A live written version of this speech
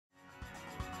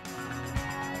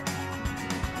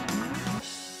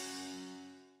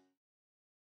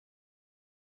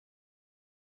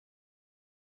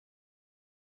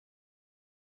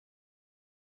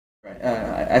Right.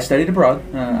 I studied abroad.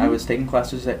 I was taking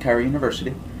classes at Cairo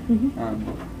University.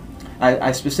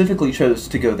 I specifically chose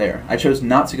to go there. I chose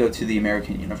not to go to the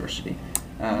American university.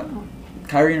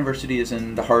 Cairo University is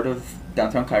in the heart of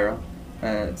downtown Cairo.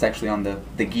 It's actually on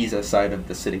the Giza side of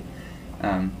the city.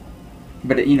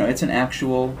 But it's an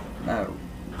actual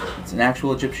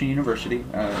Egyptian university.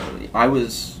 I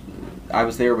was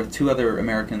there with two other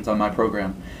Americans on my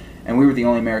program, and we were the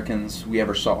only Americans we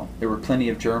ever saw. There were plenty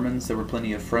of Germans, there were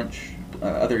plenty of French,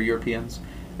 other Europeans,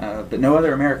 but no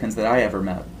other Americans that I ever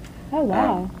met. Oh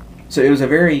wow! So it was a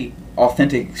very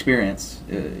authentic experience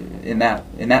in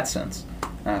that sense.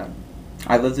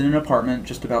 I lived in an apartment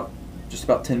just about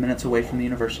 10 minutes away from the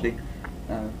university.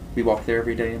 We walked there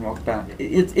every day and walked back.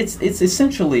 It's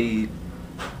essentially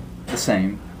the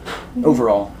same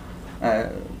overall,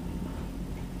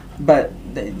 but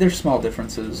there's small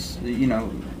differences.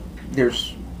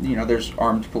 There's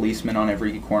armed policemen on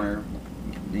every corner.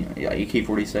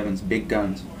 AK-47s, big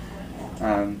guns.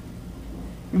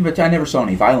 But I never saw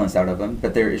any violence out of them.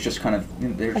 But it's just kind of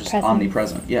they're just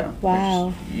omnipresent. Yeah.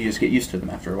 Wow. You just get used to them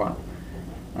after a while.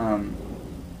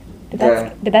 Did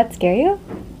that scare you?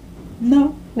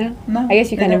 No. No. No. I guess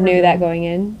you kind of knew that going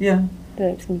in. Yeah.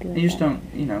 That it was gonna be like You just don't.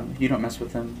 You don't mess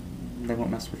with them. They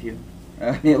won't mess with you.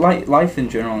 Life in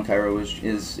general in Cairo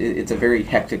it's a very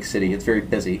hectic city. It's very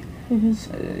busy. It's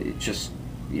just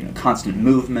constant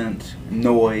movement,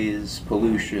 noise,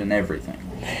 pollution, everything.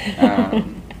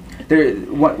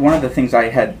 One of the things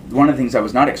I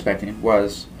was not expecting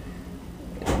was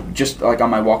just like on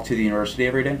my walk to the university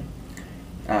every day.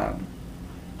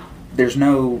 There was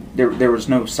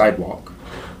no sidewalk.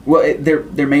 Well,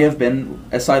 there may have been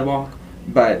a sidewalk,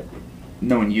 but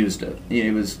no one used it.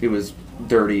 It was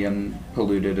dirty and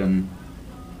polluted and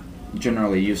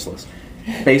generally useless.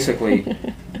 Basically,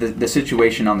 the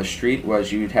situation on the street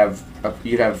was you'd have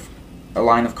a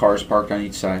line of cars parked on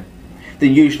each side.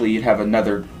 Then usually you'd have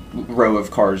another row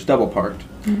of cars double parked.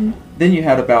 Then you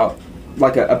had about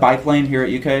like a bike lane here at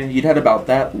UK. You'd had about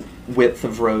that width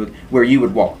of road where you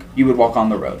would walk. You would walk on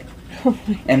the road. Oh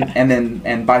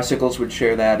and bicycles would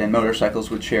share that, and motorcycles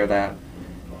would share that,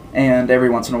 and every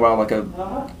once in a while like a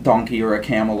donkey or a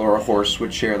camel or a horse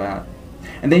would share that,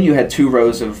 and then you had two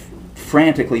rows of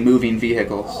frantically moving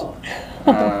vehicles,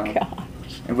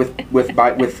 and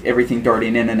with everything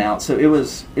darting in and out. So it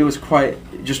was quite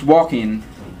just crossing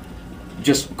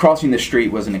the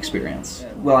street was an experience.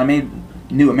 Well, I made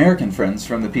new American friends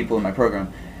from the people in my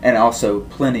program, and also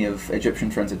plenty of Egyptian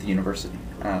friends at the university.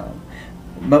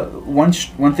 But one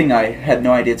thing I had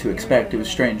no idea to expect, it was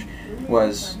strange,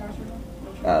 was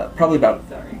probably about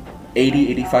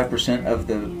 85% of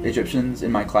the Egyptians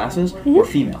in my classes were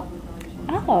female.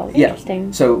 Oh, interesting.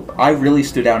 Yeah. So I really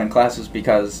stood out in classes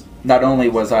because not only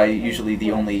was I usually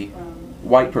the only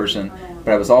white person,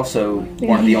 but I was also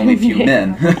one of the only few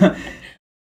men.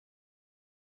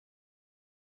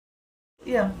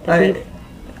 Yeah. I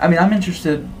mean, I'm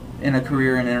interested in a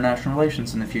career in international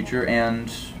relations in the future,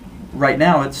 and right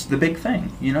now it's the big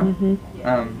thing,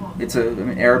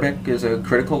 Arabic is a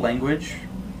critical language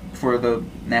for the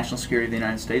national security of the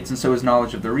United States, and so is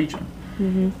knowledge of the region.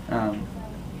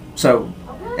 So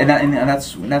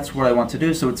that's what I want to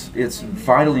do. So it's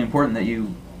vitally important that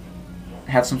you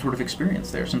have some sort of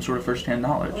experience there, some sort of first-hand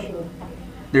knowledge.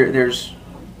 There's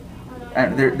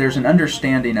an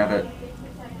understanding of it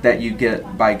that you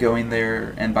get by going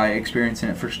there and by experiencing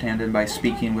it firsthand and by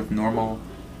speaking with normal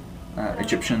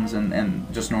Egyptians and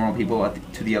just normal people at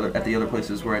the other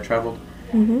places where I traveled.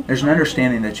 There's an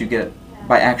understanding that you get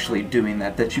by actually doing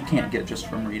that you can't get just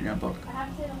from reading a book,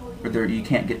 or you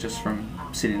can't get just from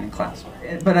sitting in class.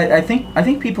 But I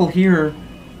think people hear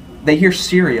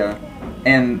Syria,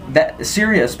 and that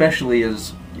Syria especially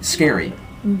is scary.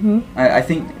 I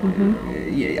think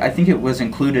it was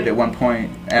included at one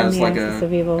point as like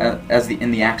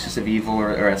in the axis of evil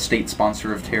or a state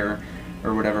sponsor of terror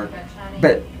or whatever.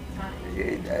 But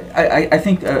I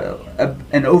think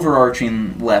an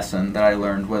overarching lesson that I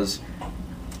learned was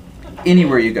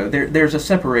anywhere you go, there's a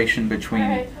separation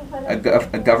between a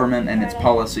government and its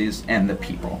policies and the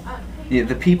people.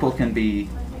 The people can be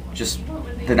just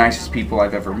the nicest people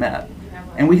I've ever met.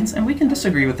 And we can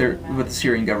disagree with the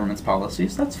Syrian government's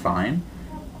policies. That's fine,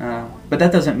 but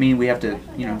that doesn't mean we have to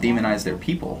demonize their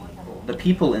people. The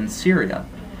people in Syria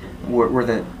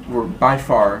were by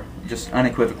far, just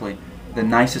unequivocally, the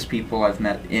nicest people I've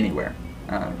met anywhere.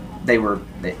 They were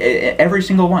every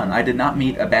single one. I did not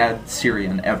meet a bad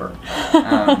Syrian ever.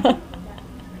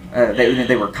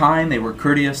 They were kind. They were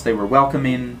courteous. They were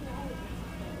welcoming.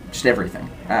 Just everything.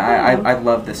 I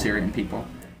love the Syrian people.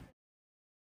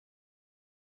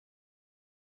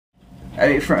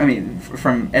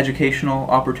 From educational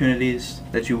opportunities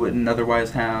that you wouldn't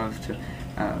otherwise have to,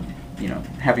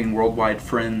 having worldwide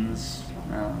friends,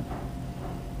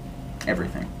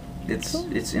 everything.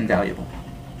 It's invaluable.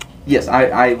 Yes,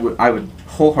 I would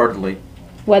wholeheartedly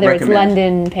Whether recommend, it's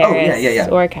London, Paris,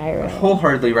 or I Cairo.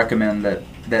 wholeheartedly recommend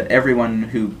that everyone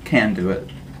who can do it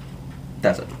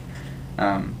does it.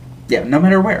 No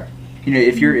matter where.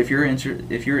 If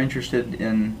you're interested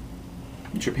in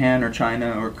Japan or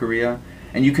China or Korea,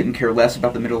 and you couldn't care less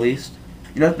about the Middle East,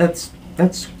 that's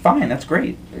fine. That's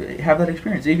great. Have that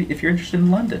experience. If you're interested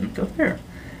in London, go there.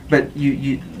 But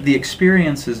the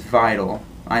experience is vital,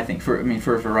 I think, for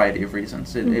a variety of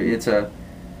reasons. It's a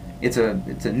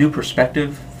new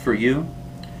perspective for you.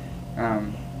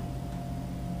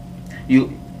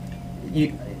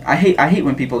 I hate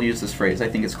when people use this phrase. I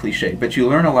think it's cliche, but you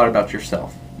learn a lot about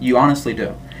yourself. You honestly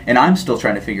do, and I'm still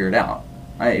trying to figure it out.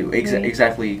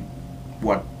 Exactly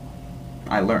what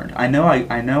I learned. I know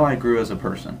I grew as a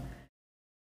person.